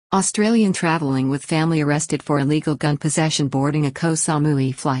Australian travelling with family arrested for illegal gun possession boarding a Ko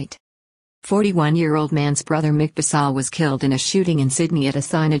Samui flight. 41-year-old man's brother Mick Bassal was killed in a shooting in Sydney at a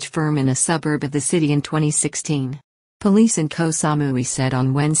signage firm in a suburb of the city in 2016. Police in Ko Samui said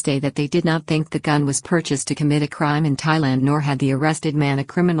on Wednesday that they did not think the gun was purchased to commit a crime in Thailand, nor had the arrested man a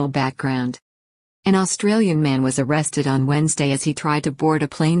criminal background. An Australian man was arrested on Wednesday as he tried to board a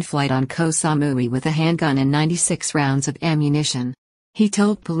plane flight on Ko Samui with a handgun and 96 rounds of ammunition. He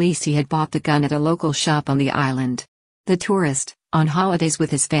told police he had bought the gun at a local shop on the island. The tourist, on holidays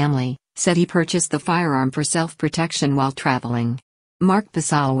with his family, said he purchased the firearm for self-protection while traveling. Mick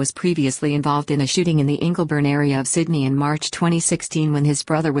Bassal was previously involved in a shooting in the Ingleburn area of Sydney in March 2016 when his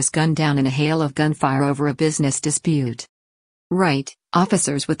brother was gunned down in a hail of gunfire over a business dispute.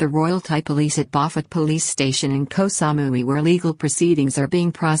 Officers with the Royal Thai Police at Beaufort Police Station in Ko Samui where legal proceedings are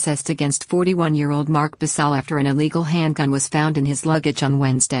being processed against 41-year-old Mick Bassal after an illegal handgun was found in his luggage on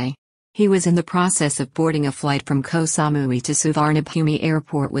Wednesday. He was in the process of boarding a flight from Ko Samui to Suvarnabhumi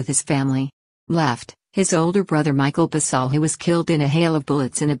Airport with his family. His older brother Michael Bassal, who was killed in a hail of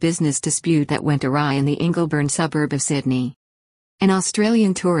bullets in a business dispute that went awry in the Ingleburn suburb of Sydney. An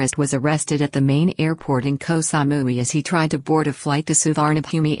Australian tourist was arrested at the main airport in Ko Samui as he tried to board a flight to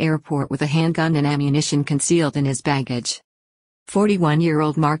Suvarnabhumi Airport with a handgun and ammunition concealed in his baggage.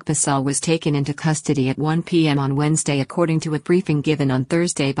 41-year-old Mick Bassal was taken into custody at 1 p.m. on Wednesday according to a briefing given on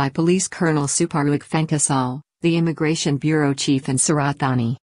Thursday by Police Colonel Suparwag Venkasal, the Immigration Bureau Chief in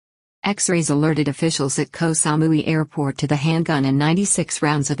Sarathani. X-rays alerted officials at Ko Samui Airport to the handgun and 96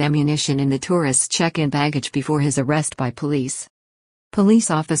 rounds of ammunition in the tourist's check-in baggage before his arrest by police.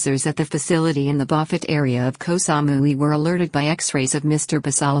 Police officers at the facility in the Beaufort area of Ko Samui were alerted by X-rays of Mr.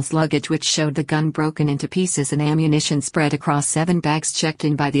 Bassal's luggage which showed the gun broken into pieces and ammunition spread across 7 bags checked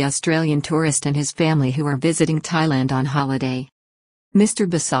in by the Australian tourist and his family who are visiting Thailand on holiday. Mr.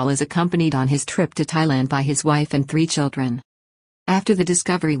 Bassal is accompanied on his trip to Thailand by his wife and 3 children. After the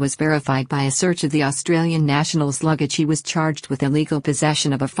discovery was verified by a search of the Australian national's luggage, he was charged with illegal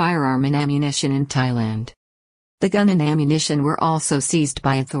possession of a firearm and ammunition in Thailand. The gun and ammunition were also seized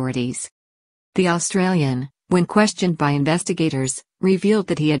by authorities. The Australian, when questioned by investigators, revealed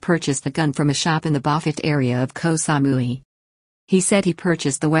that he had purchased the gun from a shop in the Beaufort area of Ko Samui. He said he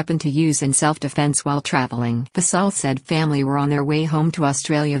purchased the weapon to use in self-defense while traveling. Bassal said family were on their way home to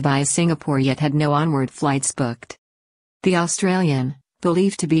Australia via Singapore yet had no onward flights booked. The Australian,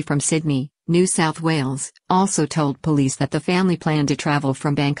 believed to be from Sydney, New South Wales, also told police that the family planned to travel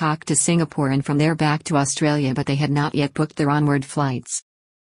from Bangkok to Singapore and from there back to Australia, but they had not yet booked their onward flights.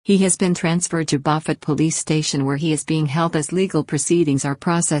 He has been transferred to Beaufort Police Station where he is being held as legal proceedings are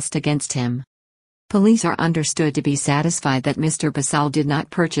processed against him. Police are understood to be satisfied that Mr. Bassal did not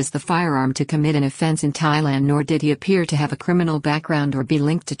purchase the firearm to commit an offence in Thailand, nor did he appear to have a criminal background or be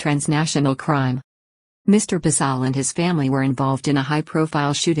linked to transnational crime. Mr. Bassal and his family were involved in a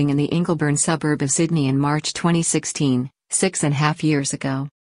high-profile shooting in the Ingleburn suburb of Sydney in March 2016, 6.5 years ago.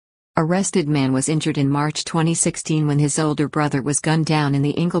 Arrested man was injured in March 2016 when his older brother was gunned down in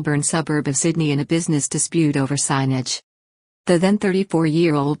the Ingleburn suburb of Sydney in a business dispute over signage. The then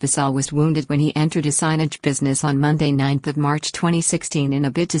 34-year-old Bassal was wounded when he entered a signage business on Monday 9 March 2016 in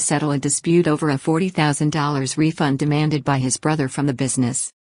a bid to settle a dispute over a $40,000 refund demanded by his brother from the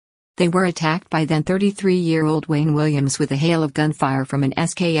business. They were attacked by then 33-year-old Wayne Williams with a hail of gunfire from an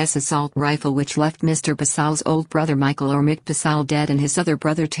SKS assault rifle which left Mr. Bassal's old brother Michael or Mick Bassal dead and his other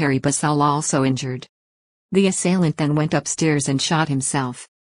brother Terry Bassal also injured. The assailant then went upstairs and shot himself.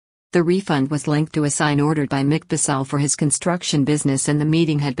 The refund was linked to a sign ordered by Mick Bassal for his construction business, and the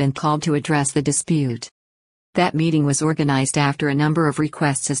meeting had been called to address the dispute. That meeting was organized after a number of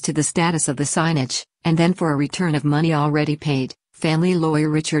requests as to the status of the signage, and then for a return of money already paid. Family lawyer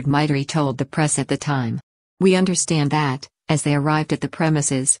Richard Mitry told the press at the time. We understand that, as they arrived at the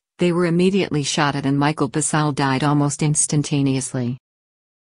premises, they were immediately shot at and Michael Bassal died almost instantaneously.